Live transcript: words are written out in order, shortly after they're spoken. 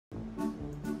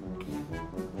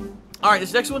Alright,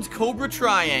 this next one's Cobra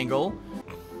Triangle.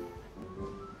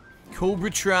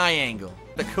 Cobra Triangle.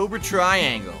 The Cobra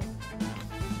Triangle.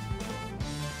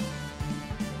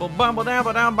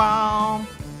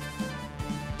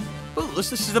 Ooh,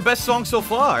 this is the best song so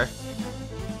far.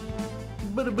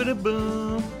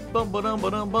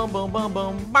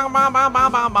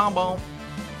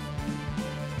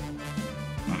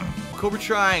 Cobra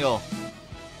Triangle.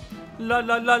 La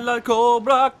la la la,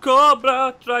 Cobra,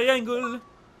 Cobra Triangle.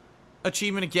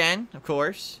 Achievement again, of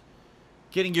course.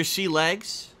 Getting your sea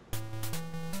legs.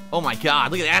 Oh my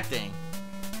god, look at that thing.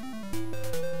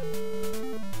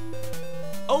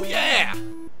 Oh yeah!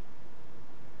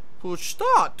 Push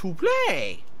start to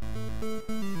play.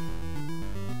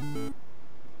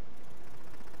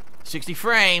 60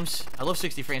 frames. I love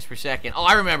 60 frames per second. Oh,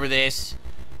 I remember this.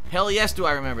 Hell yes, do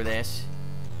I remember this.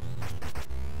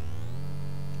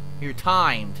 You're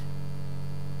timed.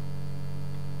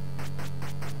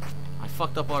 I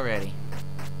fucked up already.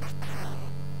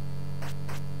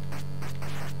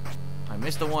 I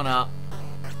missed the one up.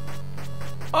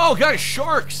 Oh, God,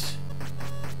 sharks!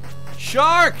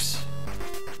 Sharks!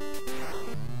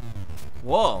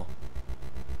 Whoa.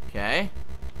 Okay.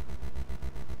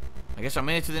 I guess I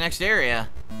made it to the next area.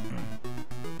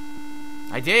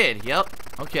 I did, yep.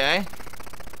 Okay.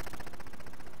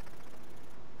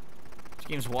 This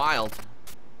game's wild.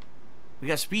 We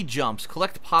got speed jumps.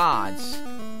 Collect pods.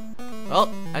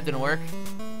 Well, that didn't work.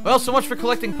 Well, so much for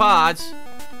collecting pods.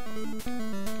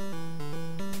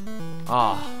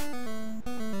 Oh.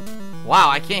 Wow,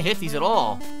 I can't hit these at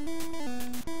all.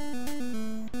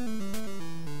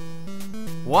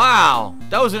 Wow,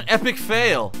 that was an epic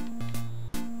fail.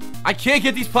 I can't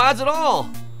get these pods at all.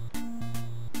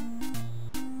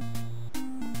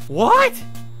 What?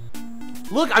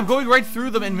 Look, I'm going right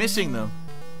through them and missing them.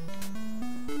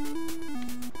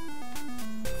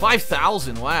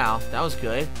 5,000, wow, that was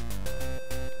good.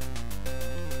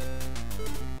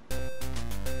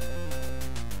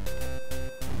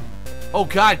 Oh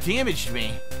god, damaged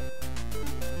me.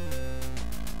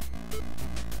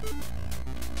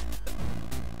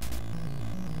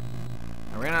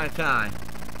 I ran out of time.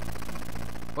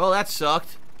 Well, that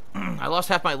sucked. I lost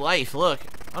half my life, look.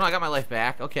 Oh no, I got my life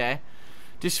back, okay.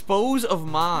 Dispose of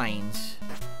mines.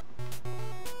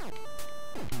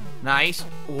 Nice.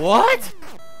 What?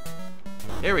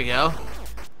 There we go.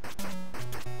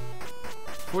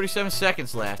 47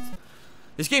 seconds left.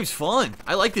 This game's fun.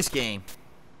 I like this game.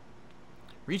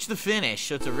 Reach the finish,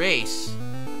 so it's a race.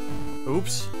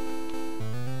 Oops.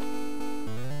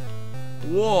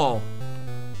 Whoa.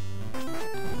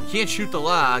 Can't shoot the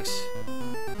logs.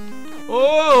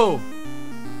 Oh!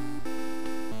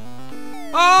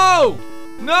 Oh!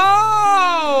 No!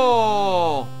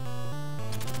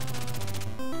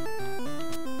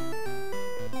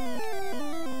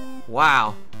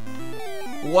 Wow.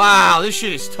 Wow, this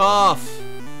shit is tough.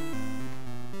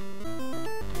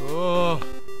 Oh.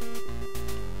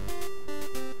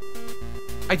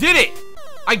 I did it!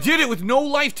 I did it with no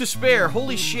life to spare.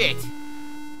 Holy shit.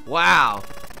 Wow.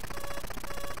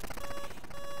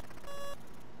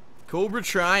 Cobra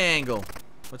Triangle.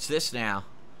 What's this now?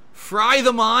 Fry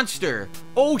the monster.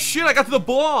 Oh shit, I got to the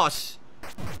boss.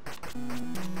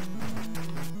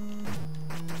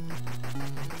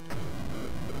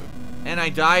 And I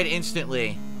died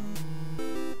instantly.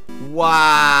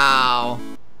 Wow.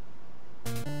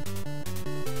 Well,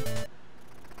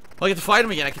 I get to fight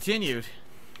him again. I continued.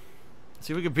 Let's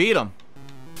see if we can beat him.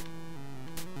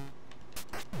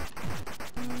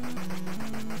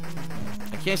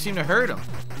 I can't seem to hurt him.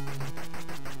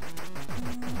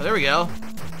 Oh, there we go.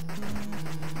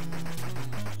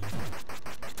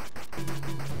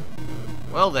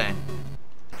 Well then.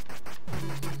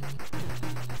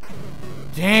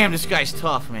 Damn, this guy's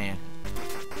tough, man.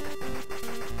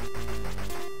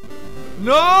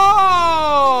 No!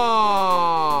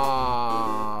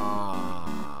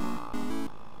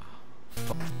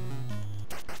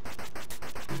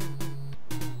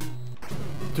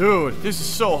 Dude, this is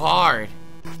so hard.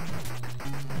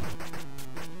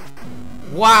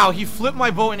 Wow, he flipped my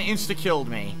bow and insta-killed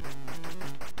me.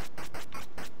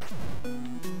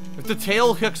 If the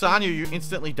tail hooks on you, you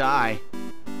instantly die.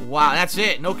 Wow, that's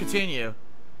it. No continue.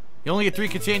 You only get 3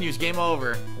 continues. Game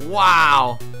over.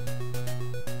 Wow.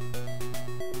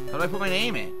 How do I put my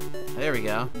name in? There we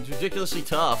go. It's ridiculously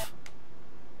tough.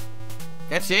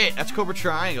 That's it. That's Cobra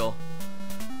Triangle.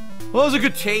 Well, it was a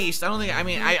good taste. I don't think... I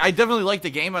mean, I definitely like the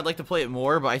game. I'd like to play it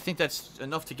more, but I think that's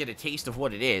enough to get a taste of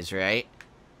what it is, right?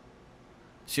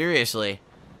 Seriously.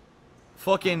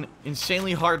 Fucking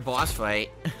insanely hard boss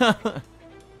fight.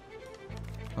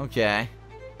 Okay.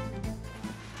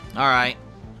 Alright.